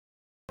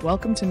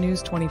Welcome to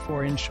News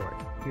 24 in short,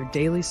 your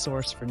daily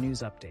source for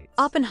news updates.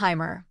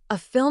 Oppenheimer, a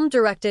film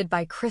directed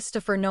by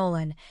Christopher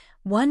Nolan,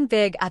 won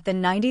big at the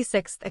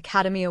 96th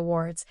Academy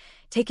Awards,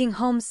 taking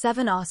home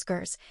 7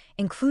 Oscars,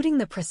 including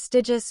the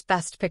prestigious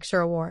Best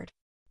Picture award.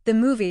 The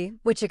movie,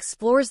 which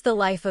explores the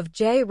life of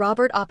J.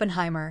 Robert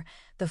Oppenheimer,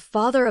 the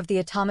father of the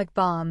atomic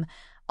bomb,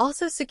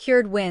 also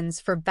secured wins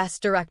for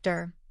Best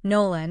Director,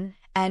 Nolan,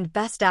 and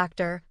Best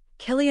Actor,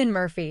 Cillian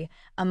Murphy,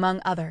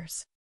 among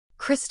others.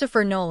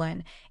 Christopher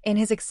Nolan, in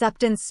his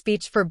acceptance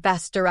speech for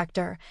Best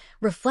Director,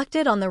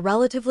 reflected on the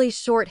relatively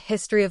short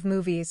history of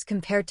movies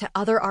compared to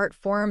other art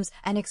forms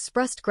and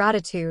expressed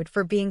gratitude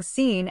for being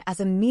seen as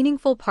a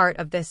meaningful part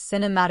of this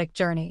cinematic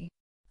journey.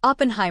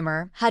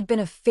 Oppenheimer had been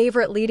a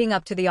favorite leading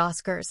up to the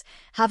Oscars,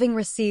 having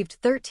received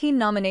 13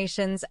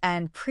 nominations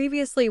and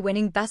previously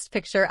winning Best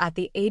Picture at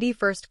the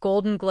 81st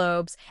Golden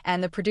Globes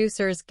and the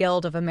Producers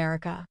Guild of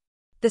America.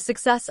 The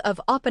success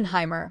of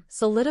Oppenheimer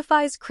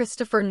solidifies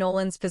Christopher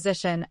Nolan's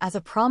position as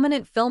a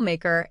prominent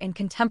filmmaker in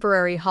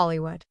contemporary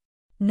Hollywood.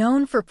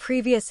 Known for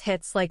previous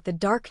hits like The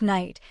Dark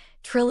Knight,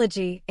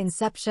 Trilogy,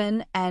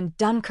 Inception, and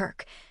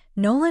Dunkirk,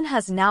 Nolan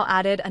has now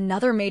added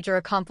another major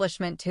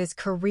accomplishment to his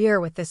career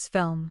with this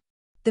film.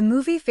 The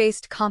movie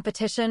faced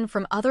competition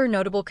from other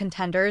notable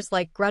contenders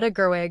like Greta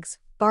Gerwig's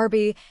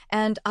Barbie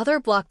and other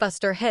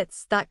blockbuster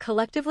hits that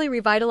collectively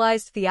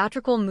revitalized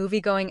theatrical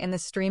moviegoing in the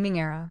streaming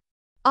era.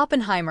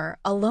 Oppenheimer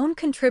alone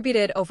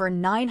contributed over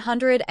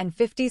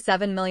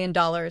 $957 million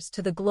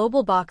to the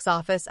global box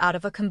office out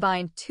of a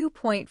combined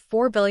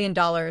 $2.4 billion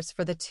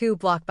for the two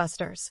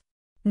blockbusters.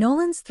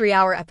 Nolan's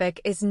 3-hour epic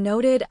is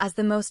noted as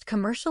the most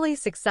commercially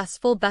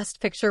successful Best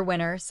Picture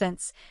winner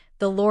since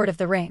The Lord of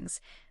the Rings,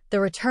 The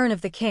Return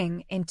of the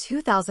King in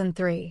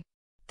 2003.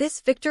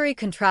 This victory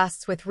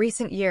contrasts with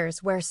recent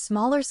years where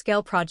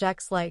smaller-scale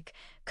projects like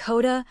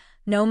Coda,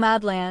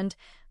 Nomadland,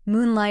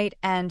 Moonlight,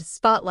 and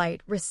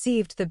Spotlight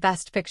received the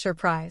Best Picture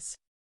prize.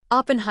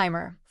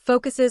 Oppenheimer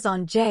focuses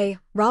on J.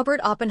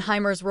 Robert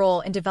Oppenheimer's role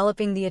in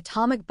developing the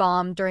atomic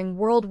bomb during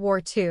World War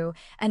II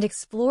and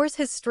explores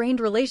his strained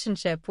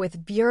relationship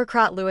with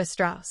bureaucrat Lewis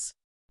Strauss.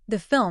 The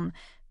film,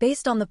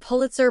 based on the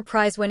Pulitzer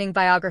Prize-winning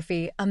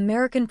biography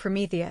American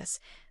Prometheus,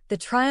 The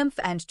Triumph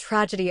and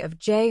Tragedy of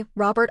J.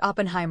 Robert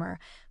Oppenheimer,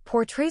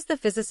 portrays the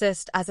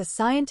physicist as a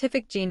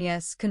scientific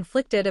genius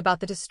conflicted about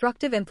the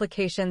destructive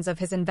implications of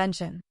his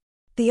invention.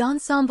 The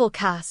ensemble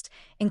cast,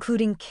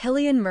 including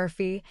Cillian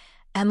Murphy,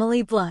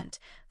 Emily Blunt,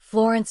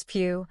 Florence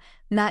Pugh,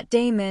 Matt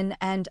Damon,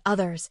 and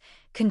others,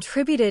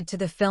 contributed to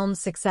the film's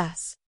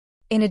success.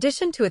 In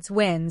addition to its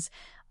wins,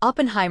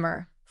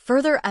 Oppenheimer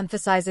further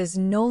emphasizes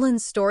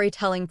Nolan's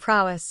storytelling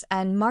prowess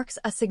and marks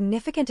a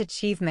significant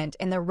achievement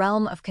in the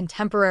realm of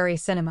contemporary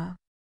cinema.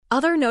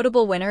 Other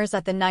notable winners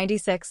at the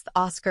 96th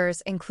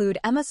Oscars include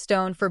Emma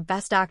Stone for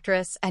Best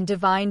Actress and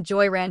Divine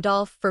Joy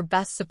Randolph for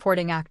Best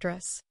Supporting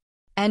Actress.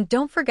 And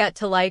don't forget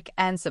to like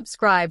and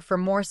subscribe for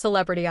more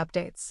celebrity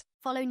updates.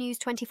 Follow News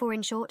 24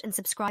 in short and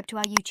subscribe to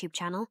our YouTube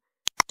channel.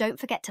 Don't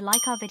forget to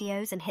like our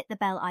videos and hit the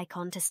bell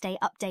icon to stay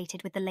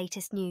updated with the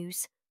latest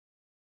news.